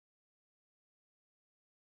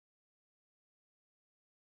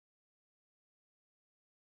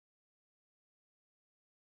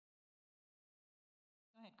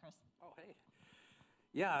Oh, hey.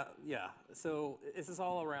 Yeah. So this is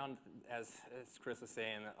all around, as Chris was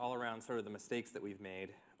saying, all around sort of the mistakes that we've made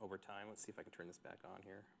over time. Let's see if I can turn this back on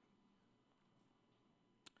here.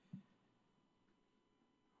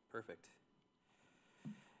 Perfect.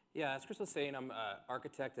 Yeah, as Chris was saying, I'm an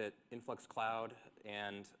architect at Influx Cloud,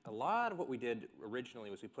 and a lot of what we did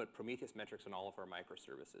originally was we put Prometheus metrics on all of our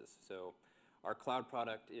microservices. So our cloud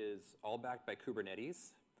product is all backed by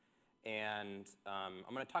Kubernetes, and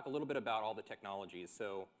I'm going to talk a little bit about all the technologies.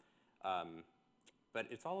 So, but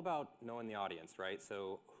it's all about knowing the audience, right?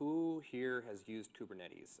 So who here has used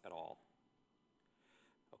Kubernetes at all?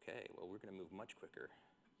 Okay, well, we're going to move much quicker.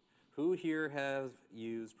 Who here has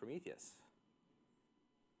used Prometheus?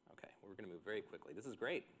 Okay, well, we're going to move very quickly. This is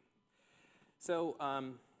great. So a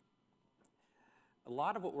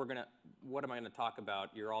lot of what what am I going to talk about,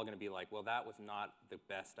 you're all going to be like, well, that was not the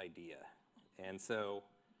best idea. And so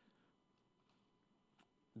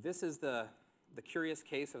this is the curious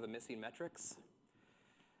case of the missing metrics.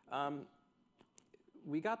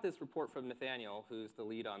 We got this report from Nathaniel, who's the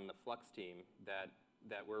lead on the Flux team, that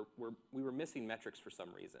we were missing metrics for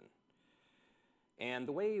some reason. And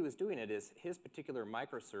the way he was doing it is his particular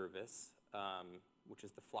microservice, which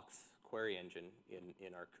is the Flux query engine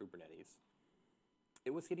in our Kubernetes,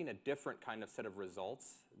 it was getting a different kind of set of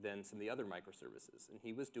results than some of the other microservices. And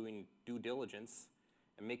he was doing due diligence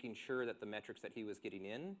and making sure that the metrics that he was getting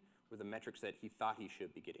in were the metrics that he thought he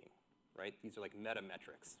should be getting, right? These are like meta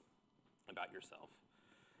metrics about yourself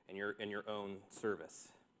and your own service.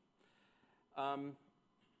 I'm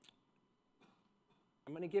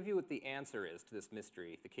going to give you what the answer is to this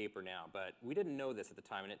mystery, the caper now, but we didn't know this at the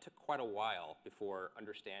time, and it took quite a while before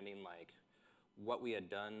understanding like what we had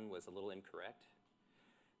done was a little incorrect.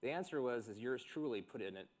 The answer was, is yours truly put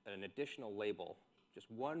in an additional label, just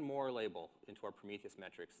one more label into our Prometheus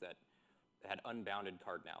metrics that had unbounded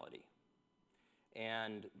cardinality.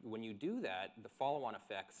 And when you do that, the follow-on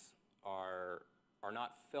effects are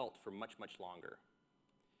not felt for much, much longer.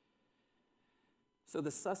 So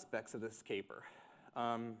the suspects of this caper.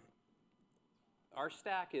 Our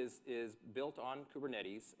stack is built on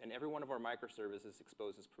Kubernetes, and every one of our microservices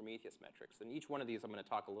exposes Prometheus metrics. And each one of these I'm going to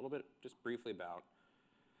talk a little bit just briefly about.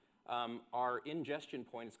 Our ingestion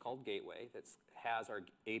point is called Gateway. That has our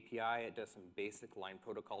API. It does some basic line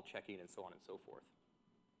protocol checking and so on and so forth.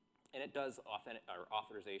 And it does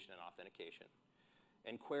authorization and authentication.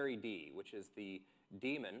 And Query D, which is the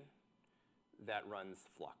daemon that runs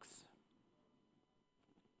Flux.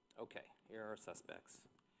 OK, here are our suspects.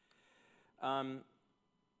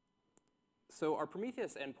 So our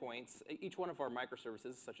Prometheus endpoints, each one of our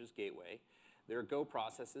microservices, such as Gateway, there are Go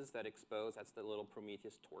processes that expose. That's the little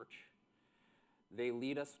Prometheus torch. They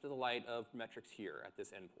lead us to the light of metrics here at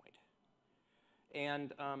this endpoint.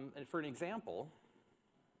 And for an example,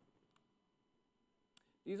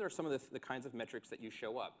 these are some of the kinds of metrics that you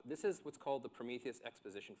show up. This is what's called the Prometheus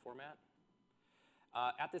exposition format.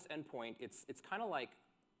 At this endpoint, it's kind of like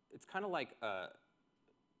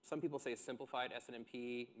some people say a simplified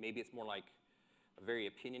SNMP. Maybe it's more like a very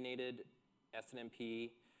opinionated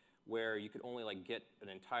SNMP, where you could only like get an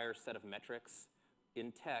entire set of metrics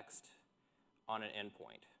in text on an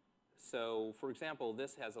endpoint. So for example,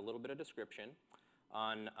 this has a little bit of description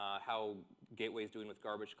on how Gateway is doing with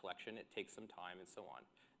garbage collection. It takes some time and so on.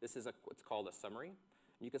 This is what's called a summary.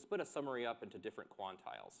 And you can split a summary up into different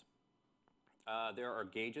quantiles. There are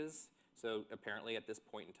gauges. So apparently at this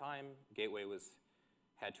point in time, Gateway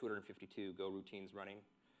had 252 Go routines running.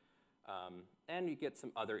 And you get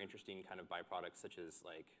some other interesting kind of byproducts, such as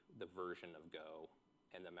like the version of Go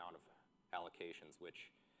and the amount of allocations,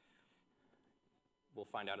 which we'll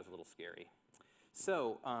find out is a little scary.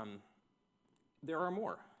 So there are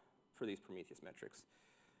more for these Prometheus metrics.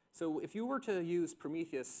 So if you were to use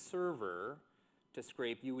Prometheus server to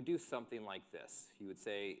scrape, you would do something like this. You would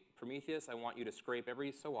say, Prometheus, I want you to scrape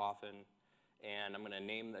every so often, and I'm going to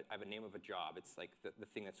name that. I have a name of a job. It's like the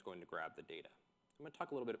thing that's going to grab the data. I'm going to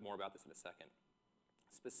talk a little bit more about this in a second,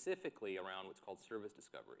 specifically around what's called service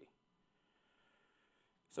discovery.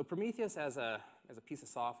 So Prometheus, as a piece of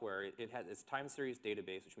software, it has its time series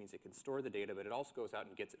database, which means it can store the data, but it also goes out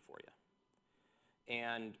and gets it for you.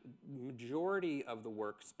 And majority of the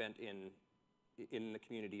work spent in the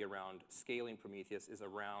community around scaling Prometheus is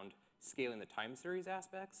around scaling the time series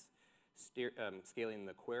aspects, scaling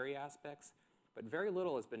the query aspects, but very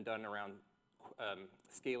little has been done around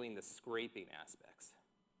scaling the scraping aspects.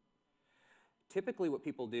 Typically what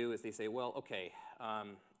people do is they say, well, OK,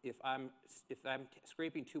 if I'm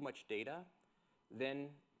scraping too much data, then,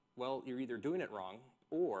 well, you're either doing it wrong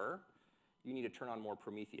or you need to turn on more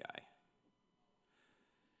Promethei.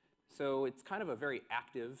 So it's kind of a very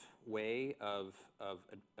active way of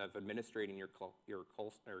administrating your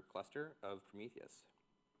cluster of Prometheus.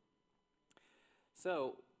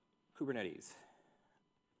 So Kubernetes.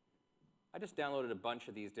 I just downloaded a bunch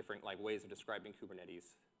of these different ways of describing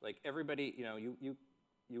Kubernetes. Like everybody,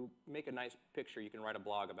 you make a nice picture, you can write a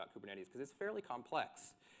blog about Kubernetes because it's fairly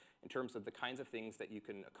complex in terms of the kinds of things that you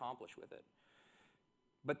can accomplish with it.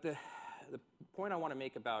 But the point I want to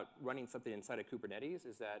make about running something inside of Kubernetes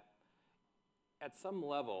is that at some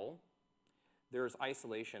level, there's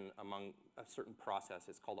isolation among a certain process.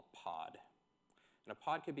 It's called a pod. And a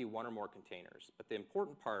pod could be one or more containers. But the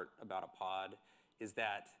important part about a pod is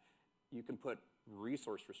that you can put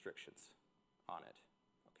resource restrictions on it.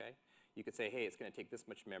 Okay? You could say, hey, it's going to take this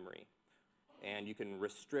much memory. And you can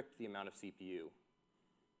restrict the amount of CPU.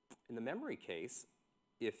 In the memory case,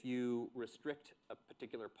 if you restrict a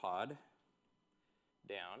particular pod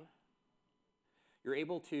down, you're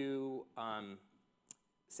able to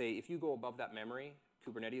say, if you go above that memory,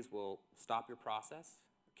 Kubernetes will stop your process,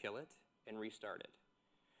 kill it, and restart it.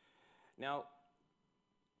 Now,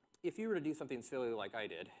 if you were to do something silly like I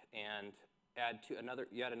did and add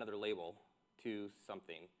another label to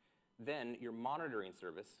something, then your monitoring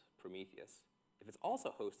service, Prometheus, if it's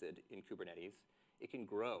also hosted in Kubernetes, it can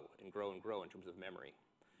grow and grow and grow in terms of memory.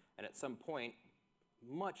 And at some point,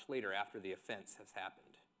 much later after the offense has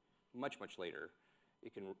happened, much, much later,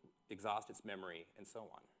 it can exhaust its memory and so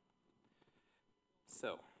on.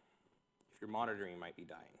 So, if your monitoring might be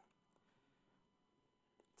dying.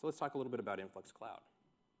 So let's talk a little bit about Influx Cloud.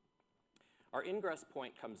 Our ingress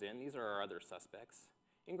point comes in. These are our other suspects.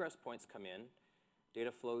 Ingress points come in.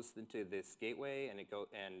 Data flows into this gateway, and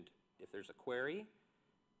if there's a query,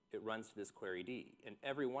 it runs to this query D. And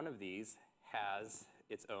every one of these has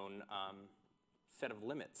its own set of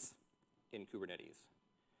limits in Kubernetes.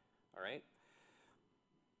 All right?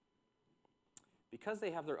 Because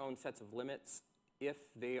they have their own sets of limits, if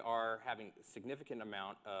they are having a significant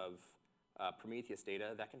amount of Prometheus data,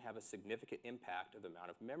 that can have a significant impact of the amount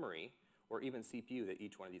of memory or even CPU that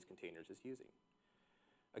each one of these containers is using.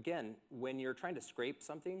 Again, when you're trying to scrape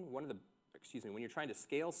something, when you're trying to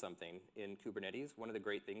scale something in Kubernetes, one of the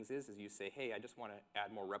great things is you say, hey, I just want to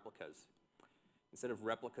add more replicas. Instead of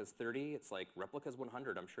replicas 30, it's like replicas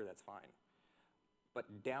 100. I'm sure that's fine.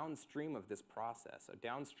 But downstream of this process,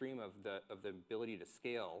 downstream of the ability to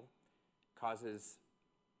scale, causes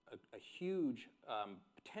a huge,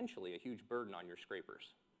 potentially a huge burden on your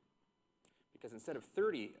scrapers. Because instead of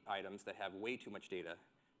 30 items that have way too much data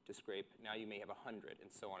to scrape, now you may have 100,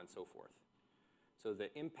 and so on and so forth. So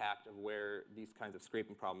the impact of where these kinds of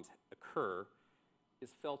scraping problems occur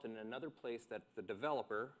is felt in another place that the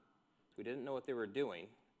developer, who didn't know what they were doing,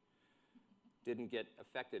 didn't get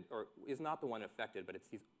affected, or is not the one affected, but it's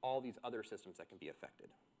all these other systems that can be affected.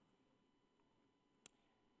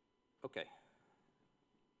 Okay.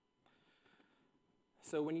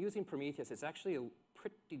 So when using Prometheus, it's actually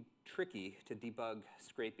pretty tricky to debug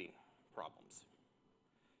scraping problems.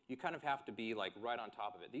 You kind of have to be right on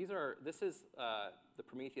top of it. This is the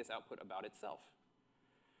Prometheus output about itself.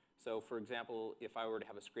 So for example, if I were to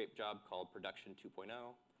have a scrape job called production 2.0,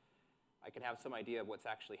 I can have some idea of what's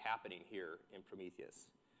actually happening here in Prometheus.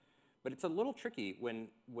 But it's a little tricky when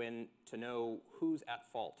to know who's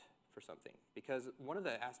at fault for something. Because one of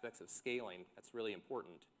the aspects of scaling that's really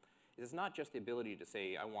important is not just the ability to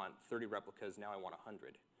say, I want 30 replicas, now I want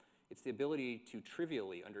 100. It's the ability to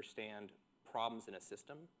trivially understand problems in a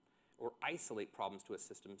system or isolate problems to a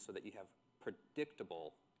system so that you have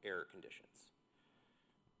predictable error conditions.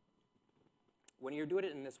 When you're doing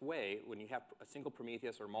it in this way, when you have a single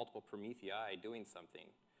Prometheus or multiple Promethei doing something,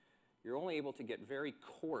 you're only able to get very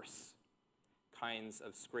coarse kinds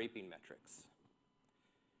of scraping metrics.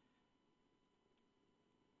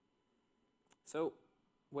 So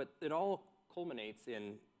what it all culminates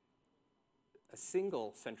in a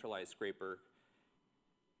single centralized scraper.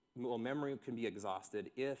 Well, memory can be exhausted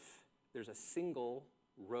if there's a single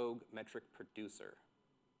rogue metric producer.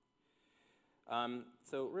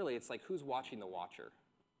 So really, it's like who's watching the watcher.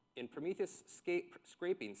 In Prometheus,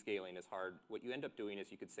 scraping scaling is hard. What you end up doing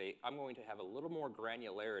is you could say, I'm going to have a little more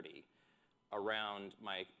granularity around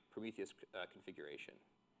my Prometheus configuration.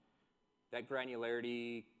 That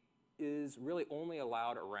granularity is really only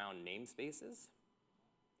allowed around namespaces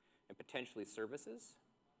and potentially services.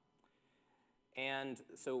 And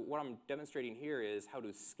so what I'm demonstrating here is how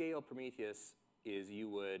to scale Prometheus is you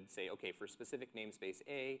would say, okay, for specific namespace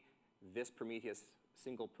A, this Prometheus,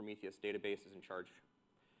 single Prometheus database is in charge.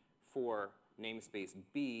 For namespace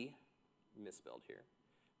B, misspelled here,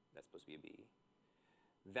 that's supposed to be a B,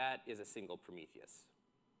 that is a single Prometheus.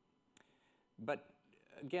 But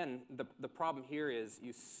again, the problem here is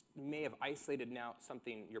you may have isolated now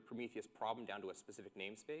something, your Prometheus problem, down to a specific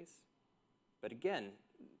namespace. But again,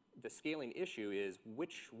 the scaling issue is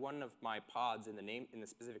which one of my pods in the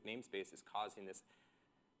specific namespace is causing this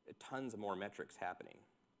tons of more metrics happening.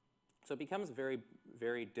 So it becomes very,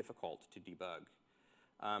 very difficult to debug.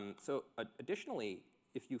 Additionally,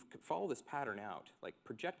 if you follow this pattern out, like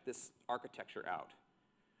project this architecture out,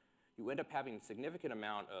 you end up having a significant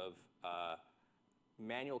amount of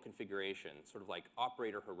manual configuration, sort of like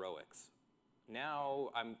operator heroics. Now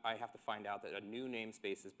I have to find out that a new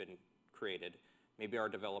namespace has been created. Maybe our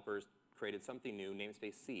developers created something new,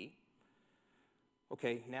 namespace C.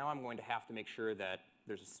 Okay, now I'm going to have to make sure that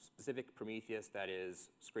there's a specific Prometheus that is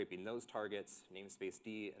scraping those targets, namespace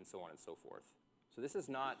D, and so on and so forth. So this is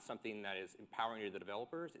not something that is empowering the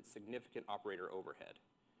developers. It's significant operator overhead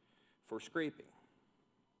for scraping.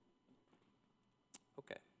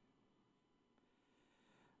 Okay.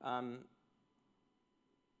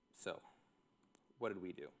 So what did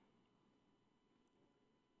we do?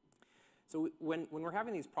 So when we're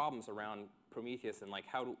having these problems around Prometheus and like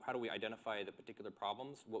how do we identify the particular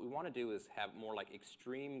problems, what we want to do is have more like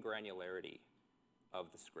extreme granularity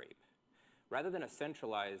of the scrape. Rather than a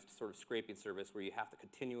centralized sort of scraping service where you have to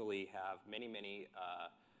continually have many, many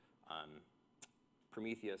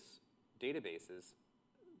Prometheus databases,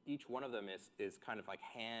 each one of them is kind of like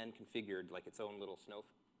hand configured like its own little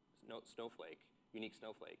snowflake, unique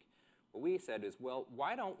snowflake. What we said is, well,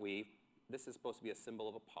 why don't we, this is supposed to be a symbol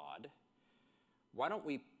of a pod, why don't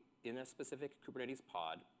we, in a specific Kubernetes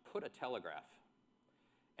pod, put a telegraph?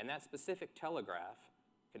 And that specific telegraph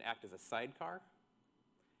can act as a sidecar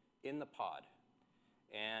in the pod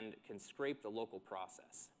and can scrape the local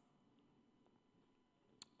process.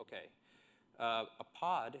 Okay. A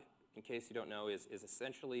pod, in case you don't know, is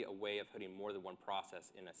essentially a way of putting more than one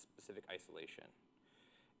process in a specific isolation.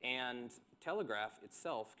 And Telegraf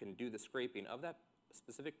itself can do the scraping of that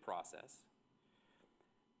specific process.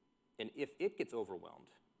 And if it gets overwhelmed,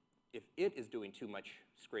 if it is doing too much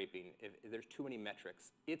scraping, if there's too many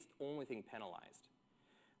metrics, it's the only thing penalized.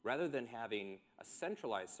 Rather than having a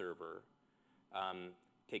centralized server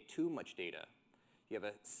take too much data, you have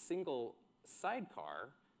a single sidecar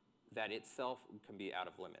that itself can be out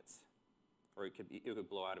of limits. Or it could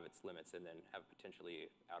blow out of its limits and then have potentially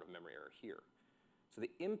out of memory error here. So the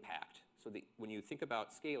impact, when you think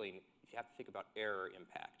about scaling, you have to think about error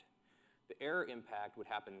impact. The error impact would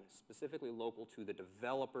happen specifically local to the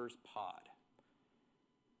developer's pod,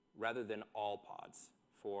 rather than all pods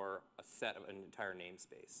for a set of an entire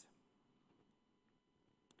namespace.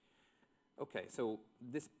 Okay, so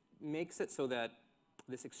this makes it so that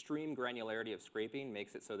this extreme granularity of scraping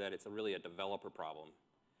makes it so that it's really a developer problem.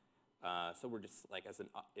 So we're just like,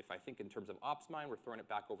 if I think in terms of ops mind, we're throwing it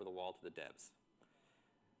back over the wall to the devs.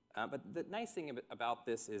 But the nice thing about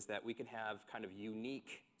this is that we can have kind of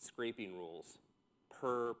unique scraping rules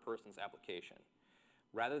per person's application.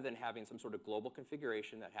 Rather than having some sort of global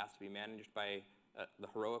configuration that has to be managed by the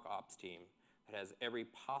heroic ops team that has every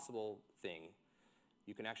possible thing,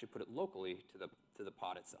 you can actually put it locally to the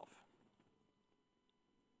pod itself.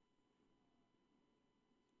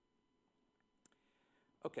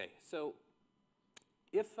 Okay, so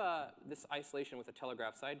if this isolation with a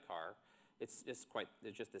Telegraf sidecar, it's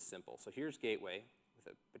just this simple. So here's gateway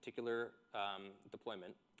with a particular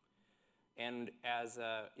deployment. And as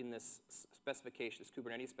in this specification, this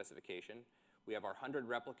Kubernetes specification, we have our 100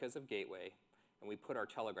 replicas of gateway, and we put our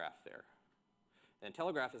Telegraf there. And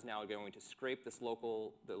Telegraf is now going to scrape this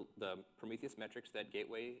local, the Prometheus metrics that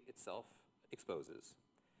gateway itself exposes.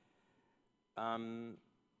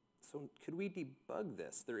 So could we debug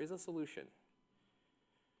this? There is a solution.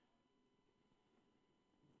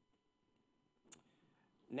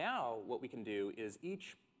 Now what we can do is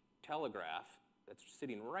each Telegraf that's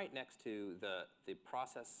sitting right next to the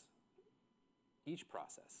process, each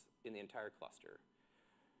process in the entire cluster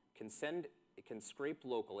it can scrape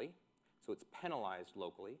locally, so it's penalized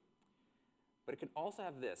locally, but it can also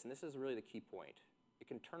have this, and this is really the key point. It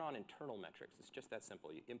can turn on internal metrics. It's just that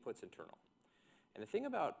simple. Input's internal. And the thing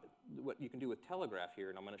about what you can do with Telegraf here,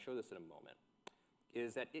 and I'm going to show this in a moment,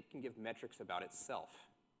 is that it can give metrics about itself.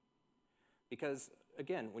 Because,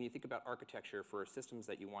 again, when you think about architecture for systems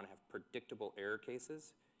that you want to have predictable error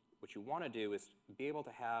cases, what you want to do is be able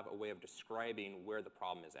to have a way of describing where the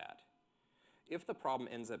problem is at. If the problem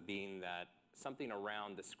ends up being that something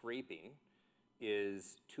around the scraping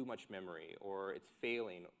is too much memory, or it's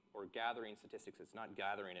failing, or gathering statistics, it's not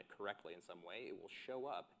gathering it correctly in some way, it will show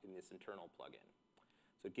up in this internal plugin.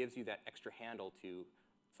 So it gives you that extra handle to,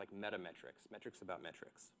 it's like meta metrics, metrics about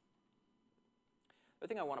metrics. The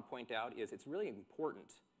other thing I want to point out is it's really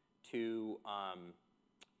important to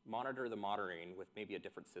monitor the monitoring with maybe a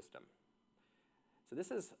different system. So this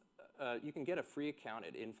is, you can get a free account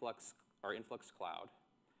at Influx or Influx Cloud.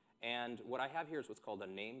 And what I have here is what's called a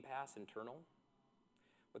name pass internal.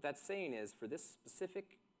 What that's saying is for this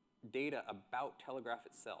specific data about Telegraf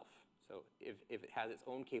itself, so if it has its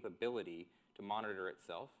own capability to monitor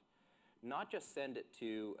itself, not just send it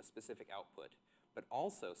to a specific output, but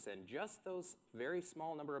also send just those very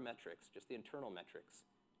small number of metrics, just the internal metrics,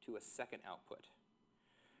 to a second output.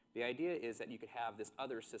 The idea is that you could have this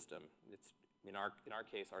other system, it's in our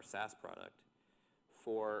case, our SaaS product,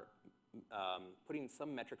 for putting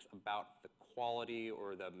some metrics about the quality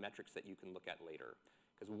or the metrics that you can look at later.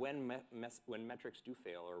 Because when metrics do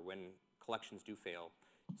fail or when collections do fail,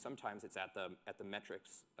 sometimes it's at the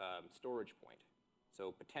metrics storage point.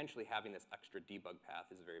 So potentially having this extra debug path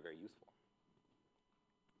is very, very useful.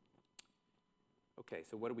 Okay,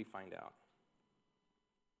 so what do we find out?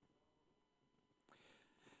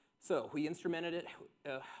 So we instrumented it,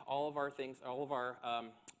 all of our things, all of our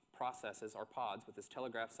processes, our pods, with this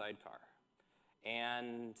Telegraf sidecar.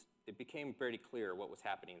 And it became very clear what was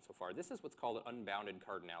happening so far. This is what's called an unbounded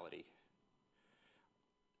cardinality.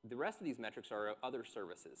 The rest of these metrics are other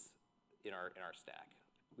services in our stack.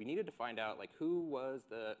 We needed to find out like who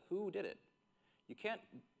did it. You can't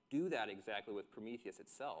do that exactly with Prometheus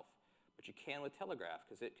itself, but you can with Telegraf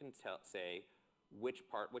because it can say which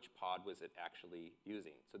pod was it actually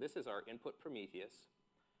using. So this is our input Prometheus.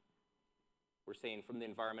 We're saying from the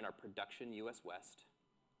environment our production US West.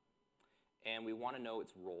 And we want to know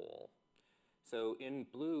its role. So in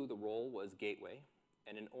blue, the role was gateway.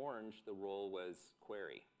 And in orange, the role was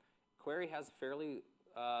query. Query has fairly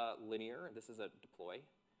linear, this is a deploy,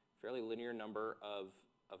 fairly linear number of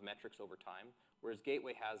metrics over time, whereas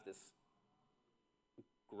gateway has this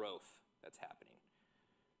growth that's happening.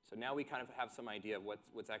 So now we kind of have some idea of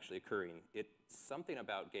what's actually occurring. Something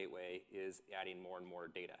about gateway is adding more and more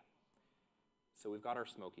data. So we've got our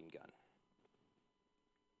smoking gun.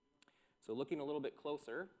 So looking a little bit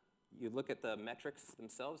closer, you look at the metrics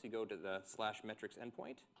themselves. You go to the /metrics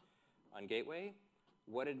endpoint on gateway.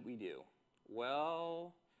 What did we do?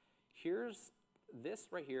 Well, this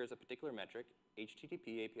right here is a particular metric,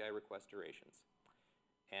 HTTP API request durations.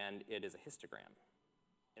 And it is a histogram.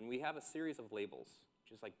 And we have a series of labels,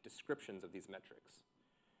 just like descriptions of these metrics.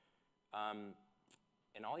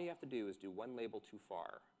 And all you have to do is do one label too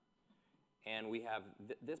far. And we have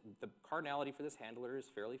the cardinality for this handler is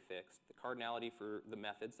fairly fixed. The cardinality for the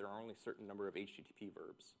methods, there are only a certain number of HTTP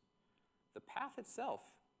verbs. The path itself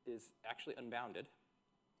is actually unbounded.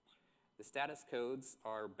 The status codes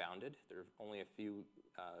are bounded. There are only a few,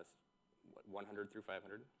 100 through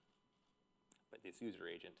 500. But this user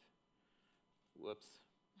agent, whoops.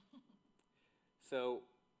 So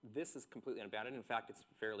this is completely unbounded. In fact, it's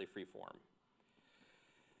fairly free form.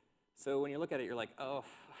 So when you look at it, you're like, oh,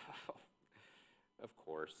 of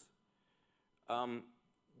course.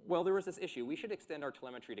 Well, there was this issue. We should extend our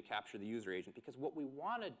telemetry to capture the user agent because what we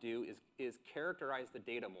want to do is characterize the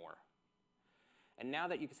data more. And now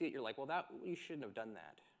that you can see it, you're like, well, you shouldn't have done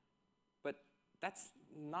that. But that's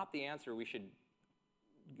not the answer we should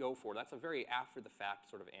go for. That's a very after-the-fact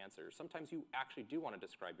sort of answer. Sometimes you actually do want to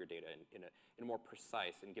describe your data in a more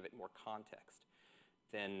precise and give it more context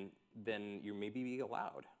than you maybe be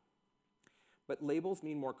allowed. But labels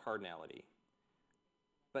need more cardinality.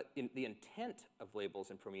 But the intent of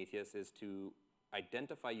labels in Prometheus is to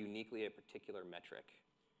identify uniquely a particular metric.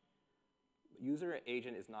 User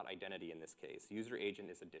agent is not identity in this case. User agent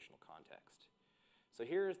is additional context. So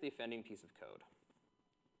here's the offending piece of code.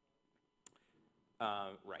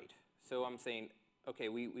 Right. So I'm saying, OK,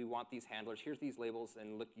 we want these handlers. Here's these labels.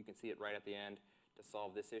 And look, you can see it right at the end. To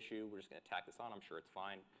solve this issue, we're just going to tack this on. I'm sure it's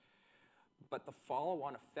fine. But the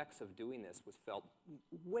follow-on effects of doing this was felt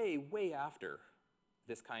way, way after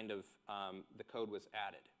this kind of, the code was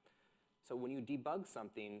added. So when you debug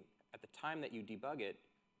something, at the time that you debug it,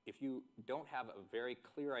 if you don't have a very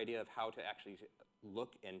clear idea of how to actually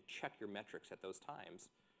look and check your metrics at those times,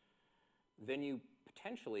 then you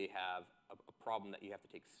potentially have a problem that you have to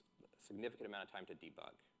take a significant amount of time to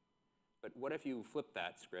debug. But what if you flip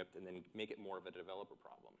that script and then make it more of a developer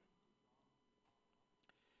problem?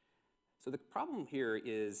 So the problem here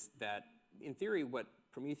is that, in theory, what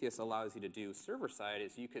Prometheus allows you to do server-side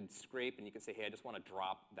is you could scrape and you could say, hey, I just want to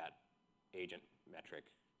drop that agent metric.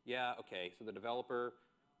 Yeah, OK, so the developer,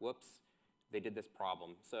 whoops, they did this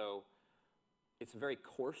problem. So it's a very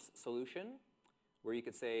coarse solution where you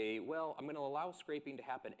could say, well, I'm going to allow scraping to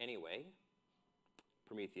happen anyway,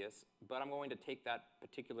 Prometheus, but I'm going to take that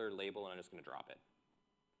particular label and I'm just going to drop it.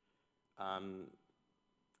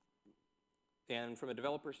 And from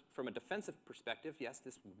a defensive perspective, yes,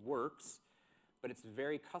 this works, but it's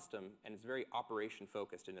very custom and it's very operation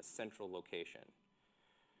focused in a central location.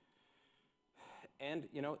 And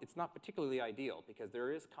it's not particularly ideal because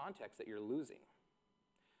there is context that you're losing.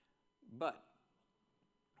 But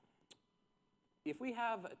if we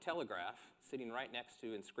have a Telegraf sitting right next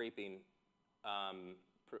to and scraping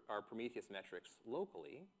our Prometheus metrics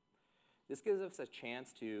locally, this gives us a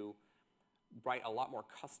chance to write a lot more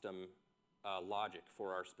custom logic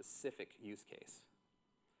for our specific use case.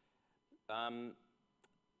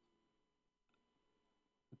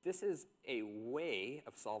 This is a way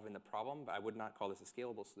of solving the problem, but I would not call this a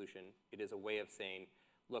scalable solution. It is a way of saying,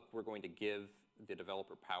 look, we're going to give the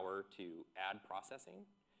developer power to add processing.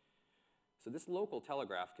 So this local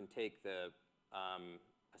Telegraf can take a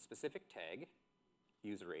specific tag,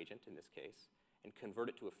 user agent in this case, and convert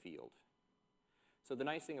it to a field. So the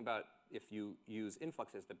nice thing about if you use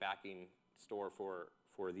Influx as the backing store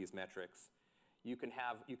for these metrics, you can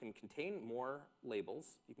contain more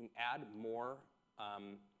labels, you can add more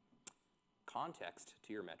context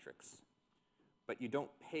to your metrics, but you don't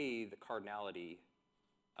pay the cardinality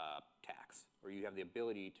tax, or you have the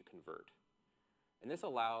ability to convert. And this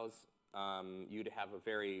allows you to have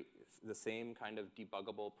the same kind of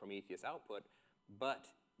debuggable Prometheus output, but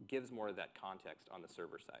gives more of that context on the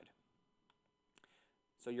server side.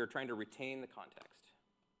 So you're trying to retain the context.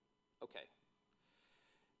 Okay.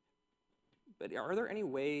 But are there any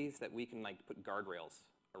ways that we can put guardrails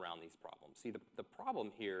around these problems? See, the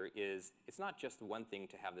problem here is it's not just one thing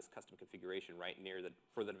to have this custom configuration right near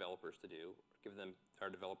for the developers to do, give our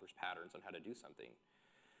developers patterns on how to do something.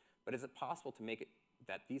 But is it possible to make it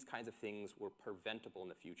that these kinds of things were preventable in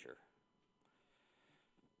the future?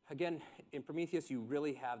 Again, in Prometheus, you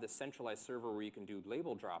really have this centralized server where you can do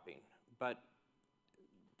label dropping. But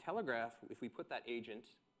Telegraf, if we put that agent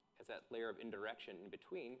as that layer of indirection in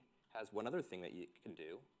between, has one other thing that you can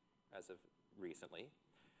do, as of recently,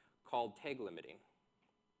 called tag limiting.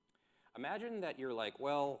 Imagine that you're like,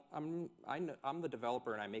 well, I'm the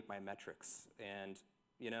developer and I make my metrics, and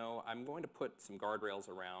I'm going to put some guardrails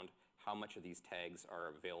around how much of these tags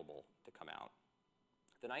are available to come out.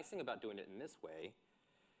 The nice thing about doing it in this way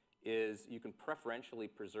is you can preferentially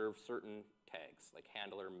preserve certain tags, like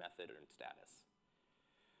handler, method, and status.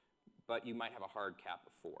 But you might have a hard cap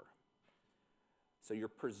of 4. So you're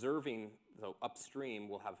preserving, though upstream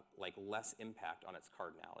will have less impact on its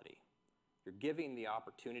cardinality. You're giving the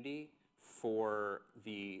opportunity for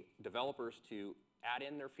the developers to add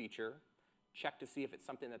in their feature, check to see if it's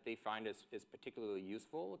something that they find is particularly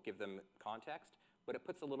useful, give them context, but it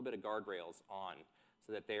puts a little bit of guardrails on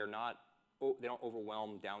so that they don't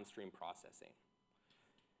overwhelm downstream processing.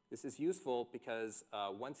 This is useful because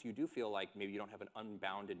once you do feel like maybe you don't have an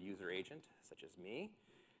unbounded user agent, such as me,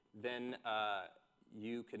 then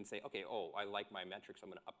you can say, okay, I like my metrics, I'm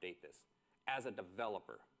going to update this. As a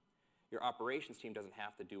developer, your operations team doesn't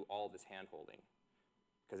have to do all this hand-holding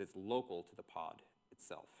because it's local to the pod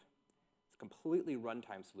itself. It's a completely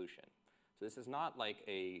runtime solution. So this is not like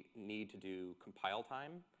a need to do compile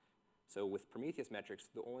time. So with Prometheus metrics,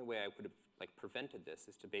 the only way I would have prevented this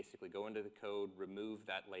is to basically go into the code, remove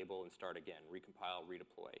that label, and start again, recompile,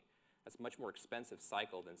 redeploy. That's a much more expensive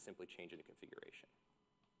cycle than simply changing the configuration.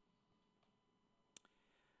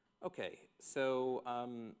 Okay, so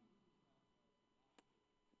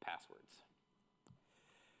passwords.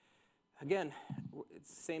 Again,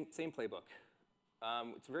 it's same playbook.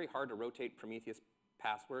 It's very hard to rotate Prometheus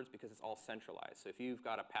passwords because it's all centralized. So if you've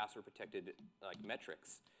got a password-protected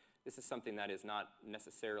metrics, this is something that is not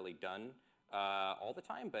necessarily done all the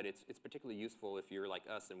time, but it's particularly useful if you're like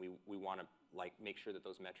us and we want to make sure that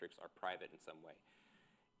those metrics are private in some way.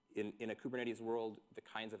 In a Kubernetes world, the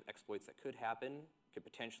kinds of exploits that could happen could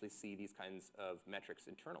potentially see these kinds of metrics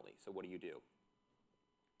internally. So what do you do?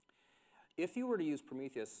 If you were to use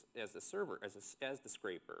Prometheus as the server, as the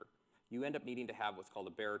scraper, you end up needing to have what's called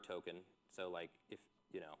a bearer token. So if,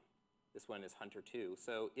 this one is Hunter 2.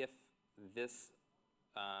 So if this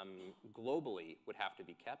globally would have to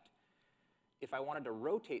be kept, if I wanted to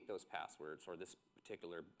rotate those passwords or this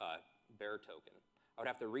particular bearer token, I would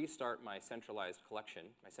have to restart my centralized collection,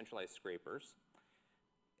 my centralized scrapers,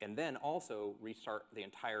 and then also restart the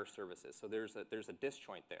entire services. So there's a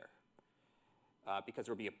disjoint there because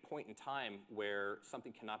there will be a point in time where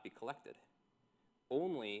something cannot be collected.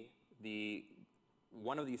 Only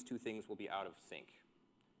one of these two things will be out of sync.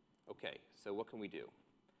 Okay, so what can we do?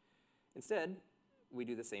 Instead, we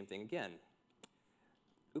do the same thing again.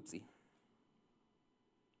 Oopsie.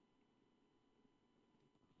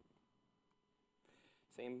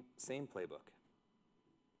 Same playbook.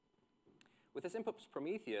 With this Influx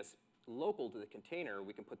Prometheus, local to the container,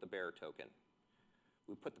 we can put the bearer token.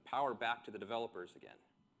 We put the power back to the developers again.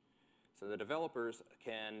 So the developers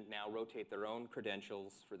can now rotate their own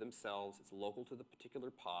credentials for themselves. It's local to the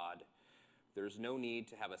particular pod. There's no need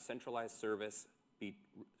to have a centralized service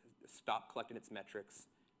stop collecting its metrics.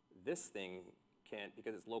 This thing can,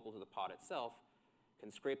 because it's local to the pod itself,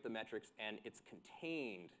 can scrape the metrics, and it's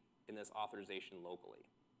contained in this authorization locally.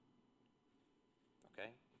 Okay?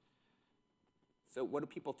 So what do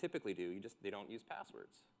people typically do? They don't use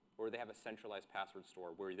passwords. Or they have a centralized password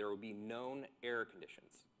store where there will be known error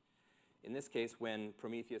conditions. In this case, when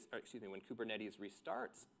when Kubernetes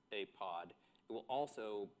restarts a pod, it will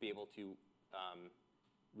also be able to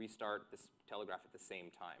restart this Telegraf at the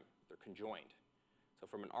same time. They're conjoined. So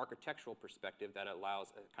from an architectural perspective, that allows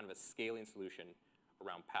a kind of a scaling solution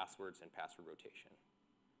around passwords and password rotation.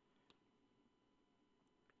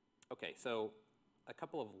 Okay, so a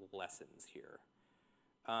couple of lessons here.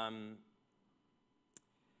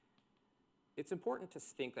 It's important to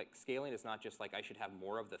think like scaling is not just like I should have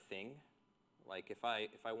more of the thing. Like if I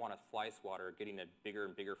want a fly swatter, getting a bigger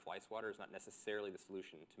and bigger fly swatter is not necessarily the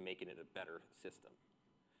solution to making it a better system.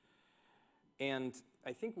 And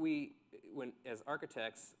I think as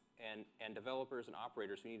architects and developers and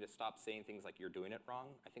operators, we need to stop saying things like you're doing it wrong.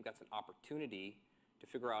 I think that's an opportunity to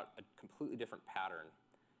figure out a completely different pattern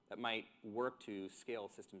that might work to scale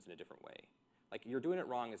systems in a different way. Like you're doing it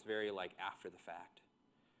wrong is very like after the fact.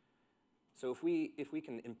 So if we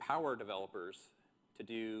can empower developers to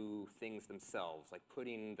do things themselves, like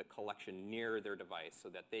putting the collection near their device so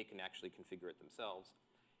that they can actually configure it themselves,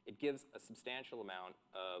 it gives a substantial amount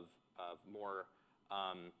of more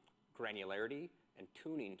granularity and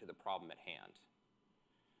tuning to the problem at hand.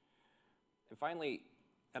 And finally,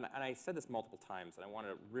 and I said this multiple times, and I want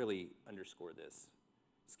to really underscore this,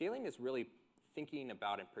 scaling is really thinking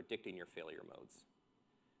about and predicting your failure modes.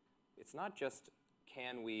 It's not just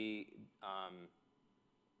can we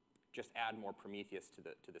just add more Prometheus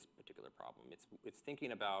to this particular problem. It's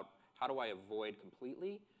thinking about how do I avoid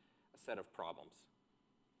completely a set of problems.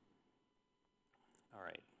 All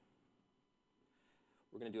right.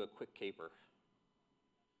 We're going to do a quick caper.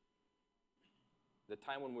 The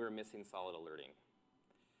time when we were missing solid alerting.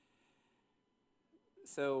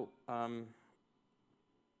 So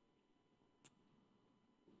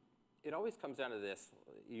it always comes down to this.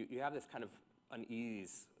 You have this kind of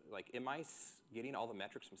unease. Like, am I getting all the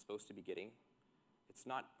metrics I'm supposed to be getting? It's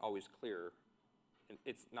not always clear.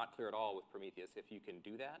 It's not clear at all with Prometheus if you can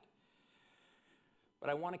do that. But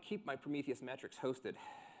I want to keep my Prometheus metrics hosted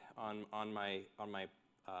on my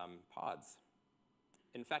pods.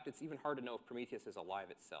 In fact, it's even hard to know if Prometheus is alive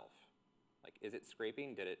itself. Like, is it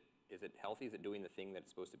scraping? Is it healthy? Is it doing the thing that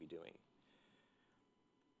it's supposed to be doing?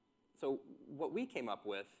 So what we came up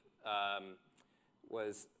with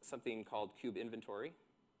was something called Kube Inventory.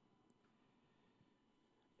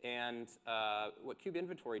 And what Kube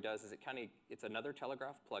Inventory does is it's another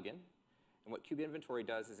Telegraf plugin. And what Kube Inventory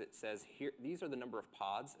does is it says, here, these are the number of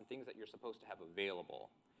pods and things that you're supposed to have available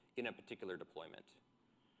in a particular deployment.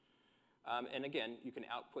 And again, you can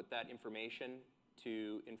output that information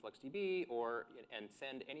to InfluxDB and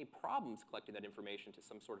send any problems collecting that information to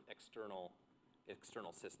some sort of external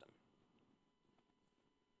system.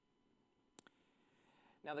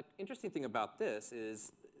 Now, the interesting thing about this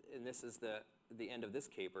is, and this is the end of this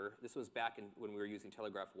caper, this was back when we were using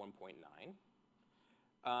Telegraf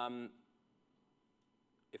 1.9.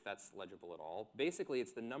 If that's legible at all. Basically,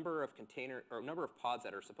 it's the number of number of pods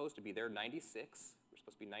that are supposed to be there, 96. We're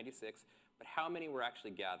supposed to be 96, but how many were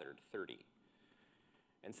actually gathered? 30.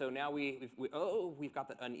 And so now we've got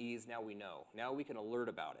that unease, now we know. Now we can alert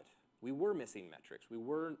about it. We were missing metrics. We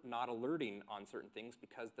were not alerting on certain things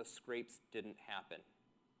because the scrapes didn't happen.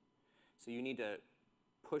 So you need to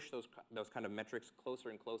push those kind of metrics closer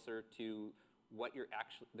and closer to what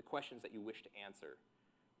the questions that you wish to answer.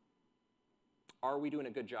 Are we doing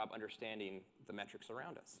a good job understanding the metrics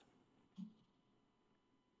around us?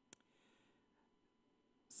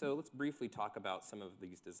 So let's briefly talk about some of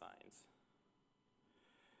these designs.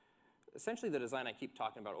 Essentially, the design I keep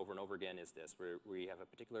talking about over and over again is this, where we have a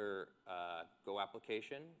particular Go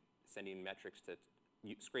application sending metrics to,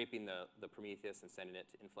 scraping the Prometheus and sending it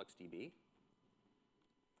to InfluxDB.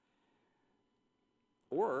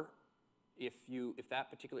 Or if that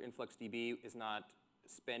particular InfluxDB is not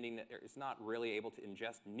really able to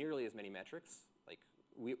ingest nearly as many metrics. Like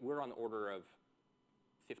we're on the order of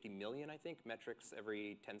 50 million, I think, metrics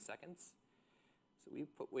every 10 seconds. So we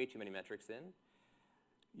put way too many metrics in.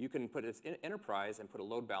 You can put it in enterprise and put a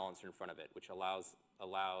load balancer in front of it, which allows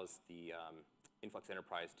the Influx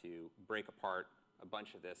Enterprise to break apart a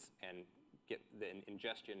bunch of this and the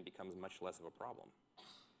ingestion becomes much less of a problem.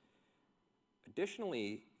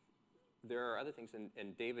 Additionally, there are other things,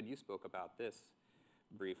 and David, you spoke about this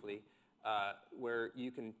briefly, where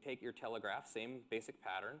you can take your Telegraf, same basic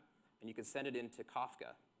pattern, and you can send it into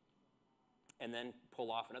Kafka, and then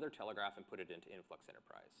pull off another Telegraf and put it into Influx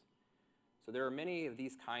Enterprise. So there are many of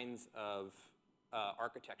these kinds of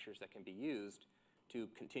architectures that can be used to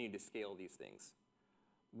continue to scale these things.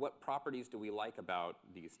 What properties do we like about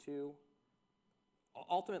these two?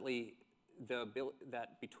 Ultimately,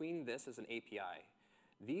 that between this as an API,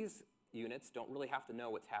 these units don't really have to know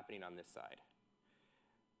what's happening on this side.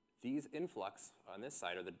 These Influx on this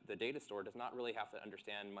side, or the data store, does not really have to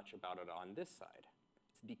understand much about it on this side.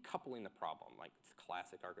 It's decoupling the problem, like it's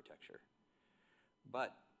classic architecture.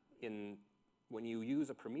 But when you use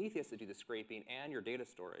a Prometheus to do the scraping and your data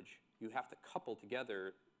storage, you have to couple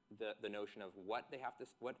together the notion of what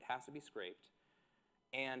has to be scraped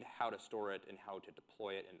and how to store it and how to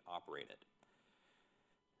deploy it and operate it.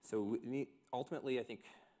 So ultimately, I think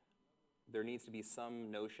there needs to be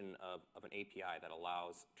some notion of an API that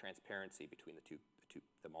allows transparency between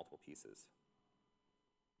the multiple pieces.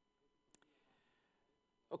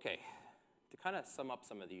 Okay, to kind of sum up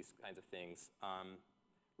some of these kinds of things,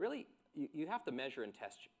 really, you have to measure and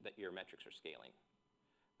test that your metrics are scaling.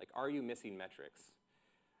 Like, are you missing metrics?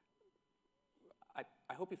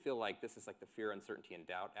 I hope you feel like this is like the fear, uncertainty, and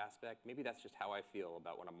doubt aspect. Maybe that's just how I feel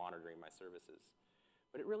about when I'm monitoring my services.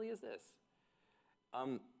 But it really is this.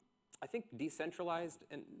 I think decentralized,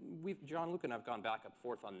 and John, Luke, and I have gone back and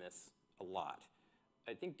forth on this a lot.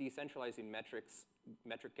 I think decentralizing metric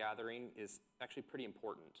gathering is actually pretty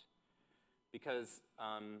important because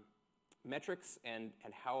metrics and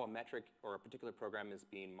how a metric or a particular program is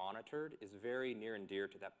being monitored is very near and dear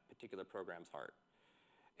to that particular program's heart.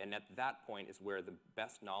 And at that point is where the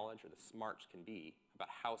best knowledge or the smarts can be about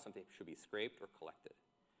how something should be scraped or collected.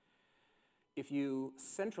 If you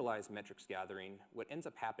centralize metrics gathering, what ends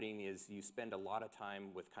up happening is you spend a lot of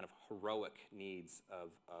time with kind of heroic needs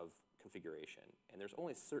of configuration. And there's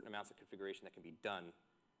only certain amounts of configuration that can be done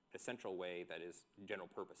in a central way that is general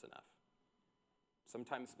purpose enough.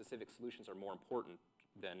 Sometimes specific solutions are more important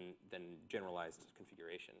than generalized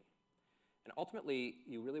configuration. And ultimately,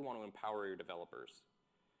 you really want to empower your developers.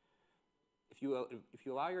 If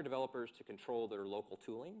you allow your developers to control their local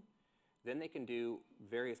tooling, then they can do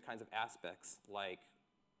various kinds of aspects, like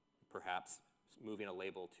perhaps moving a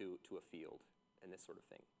label to a field and this sort of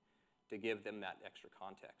thing, to give them that extra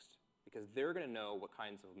context, because they're going to know what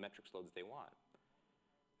kinds of metrics loads they want.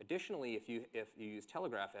 Additionally, if you use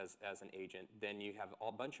Telegraf as an agent, then you have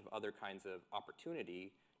a bunch of other kinds of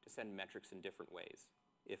opportunity to send metrics in different ways,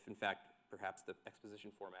 if in fact perhaps the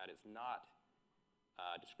exposition format is not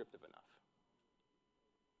descriptive enough.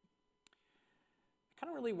 I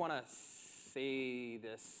kind of really want to say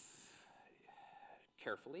this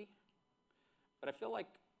carefully, but I feel like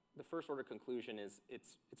the first order conclusion is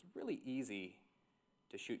it's really easy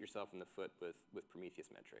to shoot yourself in the foot with Prometheus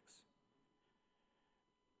metrics.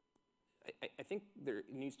 I think there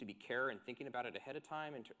needs to be care in thinking about it ahead of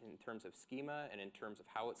time in terms of schema and in terms of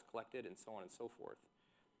how it's collected and so on and so forth.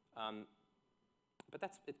 But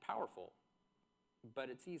it's powerful, but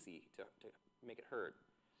it's easy to make it heard.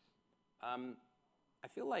 I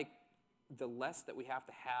feel like the less that we have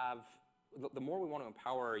to have, the more we want to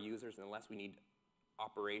empower our users and the less we need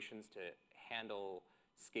operations to handle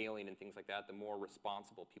scaling and things like that, the more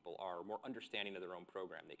responsible people are, more understanding of their own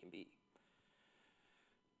program they can be.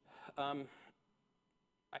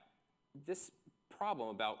 This problem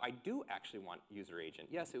about, I do actually want user agent.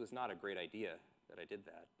 Yes, it was not a great idea that I did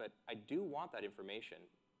that, but I do want that information.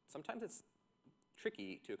 Sometimes it's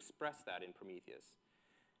tricky to express that in Prometheus,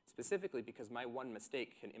 specifically because my one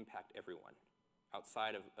mistake can impact everyone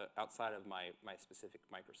outside of my specific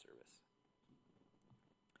microservice.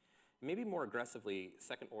 Maybe more aggressively,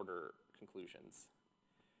 second order conclusions.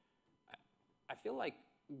 I feel like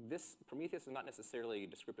this Prometheus is not necessarily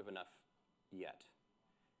descriptive enough yet.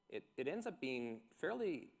 It ends up being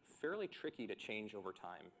fairly tricky to change over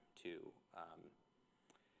time too.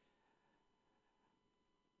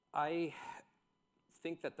 I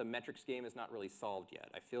think that the metrics game is not really solved yet.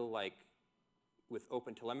 I feel like with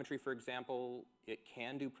OpenTelemetry, for example, it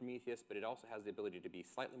can do Prometheus, but it also has the ability to be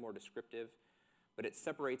slightly more descriptive, but it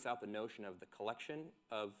separates out the notion of the collection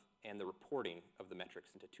of and the reporting of the metrics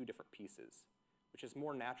into two different pieces, which is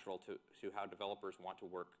more natural to how developers want to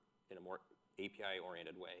work in a more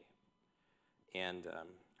API-oriented way. And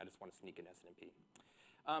I just want to sneak in SNMP.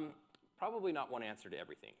 Probably not one answer to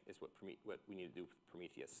everything is what we need to do with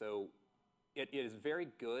Prometheus. So it is very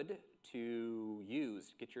good to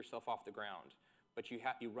use, get yourself off the ground. but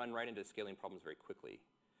you run right into scaling problems very quickly.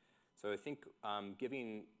 So I think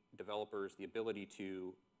giving developers the ability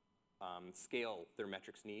to scale their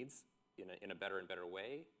metrics needs in a better and better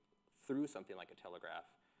way through something like a Telegraf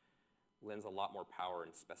lends a lot more power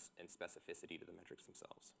and specificity to the metrics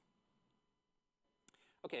themselves.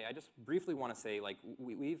 Okay, I just briefly want to say, like,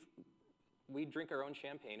 we drink our own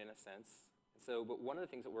champagne in a sense. So, but one of the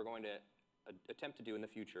things that we're going to attempt to do in the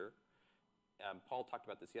future, Paul talked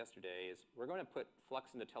about this yesterday, is we're going to put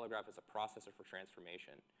Flux into Telegraf as a processor for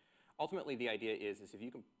transformation. Ultimately, the idea is if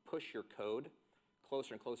you can push your code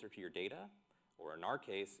closer and closer to your data, or in our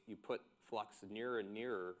case, you put Flux nearer and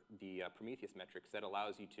nearer the Prometheus metrics, that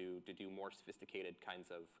allows you to do more sophisticated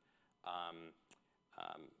kinds of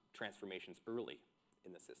transformations early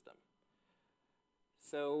in the system.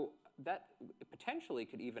 So that potentially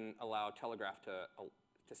could even allow Telegraf to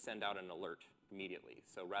send out an alert immediately.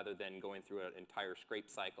 So rather than going through an entire scrape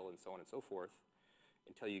cycle and so on and so forth,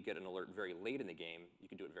 until you get an alert very late in the game, you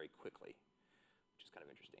can do it very quickly, which is kind of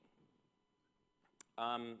interesting.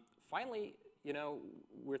 Finally,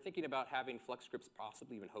 we're thinking about having Flux scripts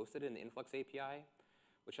possibly even hosted in the Influx API,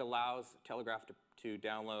 which allows Telegraf to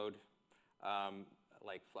download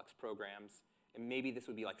like Flux programs. And maybe this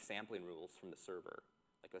would be like sampling rules from the server,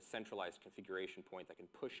 like a centralized configuration point that can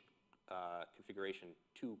push configuration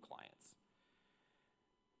to clients.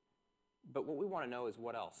 But what we want to know is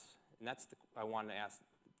what else? And that's I want to ask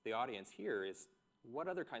the audience here is, what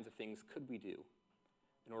other kinds of things could we do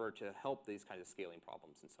in order to help these kinds of scaling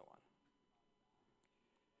problems and so on?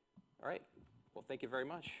 All right. Well, thank you very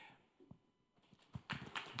much.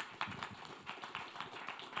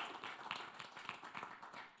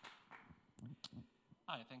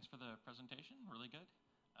 Hi, thanks for the presentation. Really good.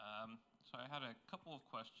 So I had a couple of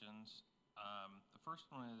questions. The first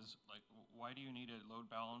one is, like, why do you need a load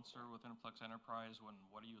balancer with Influx Enterprise when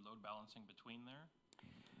what are you load balancing between there?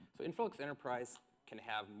 So Influx Enterprise can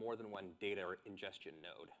have more than one data or ingestion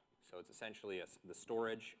node. So it's essentially the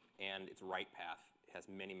storage and its write path has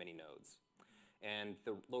many, many nodes. And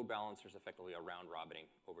the load balancer is effectively a round robining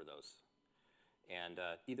over those. And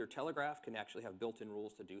either Telegraf can actually have built-in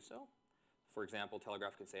rules to do so. For example,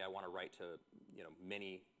 Telegraf can say, I want to write to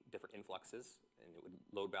many different influxes, and it would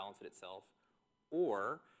load balance it itself.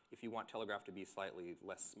 Or if you want Telegraf to be slightly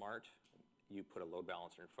less smart, you put a load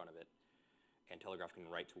balancer in front of it, and Telegraf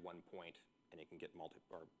can write to one point, and it can get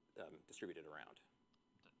distributed around.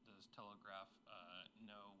 Does Telegraf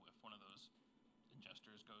know if one of those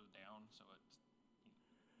ingesters goes down? So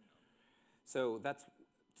it's,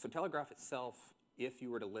 So Telegraf itself, if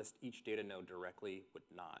you were to list each data node directly, would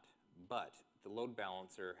not. But the load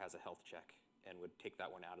balancer has a health check and would take that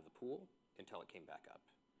one out of the pool until it came back up.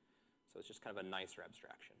 So it's just kind of a nicer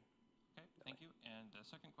abstraction. Okay, thank you. And the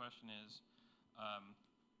second question is,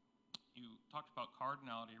 you talked about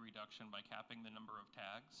cardinality reduction by capping the number of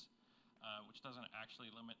tags, which doesn't actually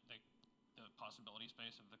limit the possibility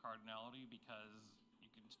space of the cardinality, because you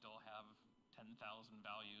can still have 10,000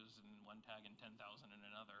 values in one tag and 10,000 in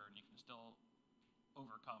another, and you can still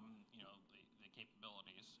overcome the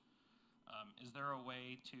capabilities. Is there a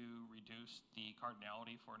way to reduce the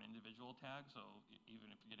cardinality for an individual tag? So even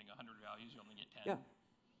if you're getting 100 values, you only get 10? Yeah.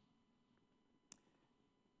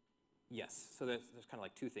 Yes. So there's kind of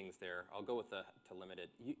like two things there. I'll go with to limited.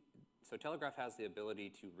 So Telegraf has the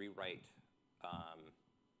ability to rewrite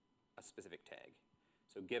a specific tag.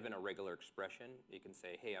 So given a regular expression, you can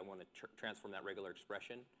say, hey, I want to transform that regular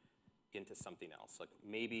expression into something else. Like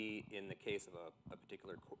maybe in the case of a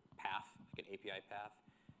particular path, like an API path,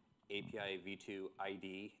 API v2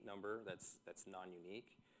 ID number that's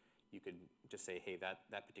non-unique, you could just say, hey,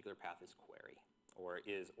 that particular path is query or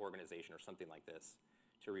is organization or something like this,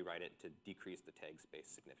 to rewrite it to decrease the tag space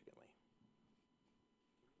significantly.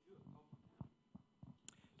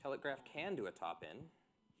 Telegraf can do a top-in,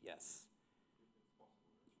 yes.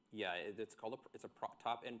 Yeah, it's called it's a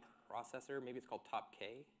top-in processor. Maybe it's called top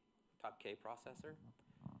K processor.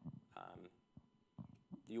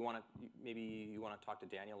 Do you want to maybe you want to talk to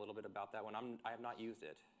Daniel a little bit about that one? I have not used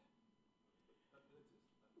it.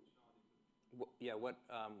 Yeah, what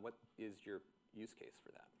is your use case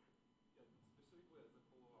for that? Yeah, specifically as a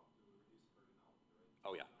follow-up to reduce cardinality, right?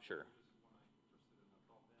 Oh yeah, sure. When I'm interested in the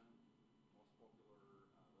top end, most popular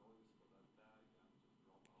values for that tag, and just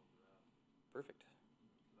drop out the rest. Perfect.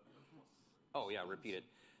 That's possible, right? Oh yeah, repeat it.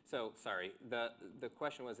 So sorry, the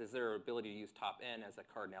question was, is there an ability to use top N as a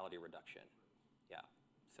cardinality reduction? Yeah,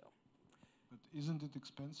 so. But isn't it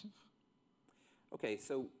expensive? Okay,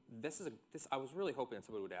 so I was really hoping that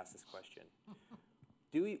somebody would ask this question.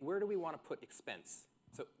 Where do we want to put expense?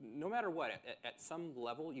 So no matter what, at some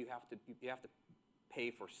level, you have to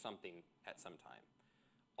pay for something at some time.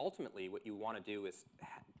 Ultimately, what you want to do is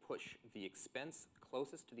push the expense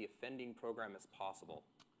closest to the offending program as possible.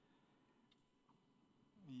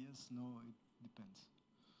 Yes, no, it depends.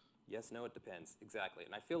 Yes, no, it depends. Exactly.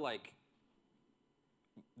 And I feel like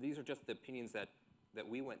these are just the opinions that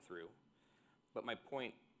we went through. But my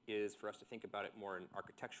point is for us to think about it more in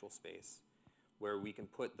architectural space, where we can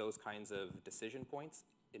put those kinds of decision points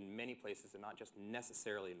in many places and not just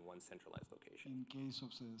necessarily in one centralized location. In case of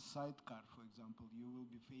the sidecar, for example, you will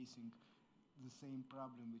be facing the same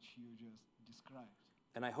problem which you just described.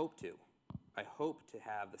 And I hope to. I hope to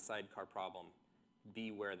have the sidecar problem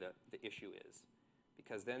be where the issue is,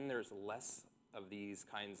 because then there's less of these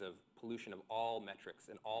kinds of pollution of all metrics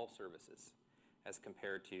and all services as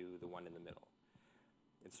compared to the one in the middle.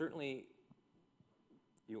 And certainly,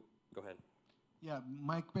 go ahead. Yeah,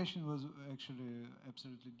 my question was actually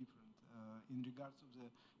absolutely different. In regards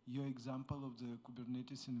of your example of the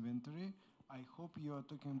Kubernetes inventory, I hope you are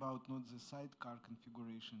talking about not the sidecar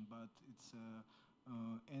configuration, but it's a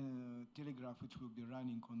Telegraf which will be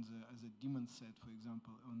running on as a daemon set, for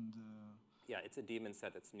example, on the. Yeah, it's a daemon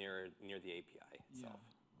set that's near the API itself.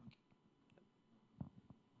 Yeah.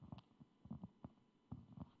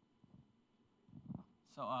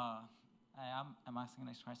 So I'm asking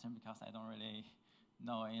this question because I don't really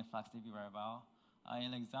know InfluxDB very well.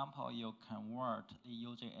 In the example, you convert the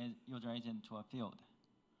user agent to a field.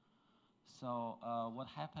 So what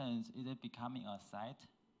happens, is it becoming a site?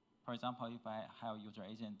 For example, if I have user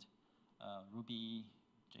agent, Ruby,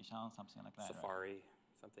 JSON, something like that. Safari, right?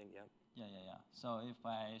 something, yeah. Yeah. So if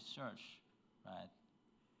I search, right,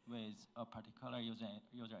 with a particular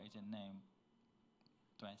user agent name,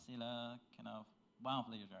 do I see the kind of one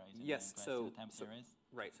of the user agents? Yes. So time series?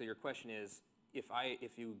 Right. So your question is, if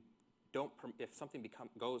something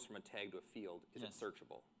goes from a tag to a field, is it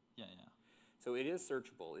searchable? Yeah. So it is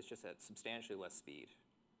searchable. It's just at substantially less speed.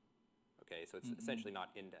 Okay. So it's essentially not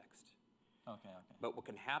indexed. Okay. But what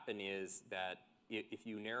can happen is that if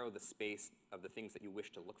you narrow the space of the things that you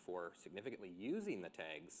wish to look for significantly using the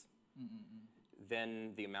tags,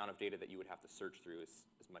 then the amount of data that you would have to search through is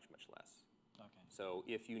much, much less. Okay. So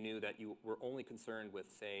if you knew that you were only concerned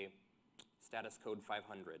with, say, status code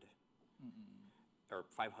 500 or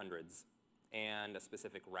 500s and a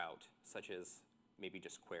specific route, such as maybe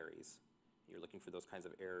just queries, you're looking for those kinds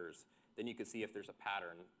of errors, then you could see if there's a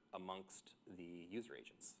pattern amongst the user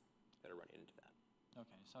agents that are running into that.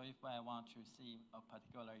 Okay, so if I want to see a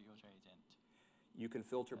particular user agent, you can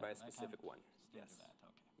filter by a specific one. Still Yes. do that.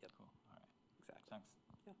 Okay. Yep. Cool. All right. Exactly. Thanks.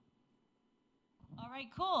 Yeah. All right,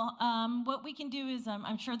 cool. What we can do is,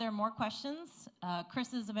 I'm sure there are more questions.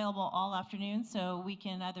 Chris is available all afternoon, so we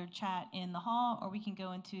can either chat in the hall or we can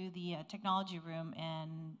go into the technology room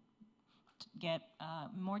and get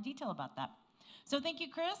more detail about that. So thank you,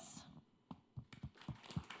 Chris.